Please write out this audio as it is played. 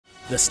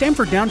The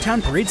Stamford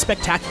Downtown Parade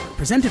Spectacular,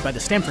 presented by the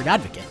Stamford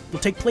Advocate, will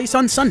take place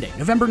on Sunday,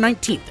 November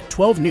 19th at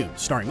 12 noon,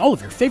 starring all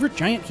of your favorite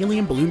giant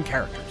helium balloon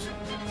characters.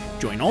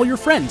 Join all your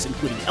friends,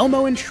 including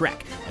Elmo and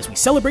Shrek, as we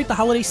celebrate the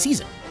holiday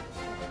season.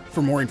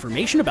 For more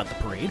information about the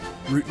parade,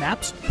 route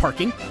maps,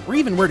 parking, or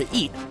even where to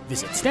eat,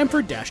 visit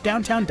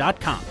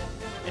stamford-downtown.com.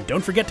 And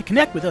don't forget to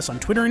connect with us on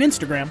Twitter and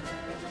Instagram.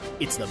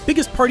 It's the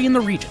biggest party in the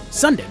region,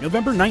 Sunday,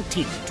 November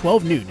 19th at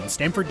 12 noon in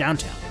Stamford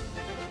Downtown.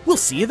 We'll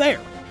see you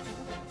there!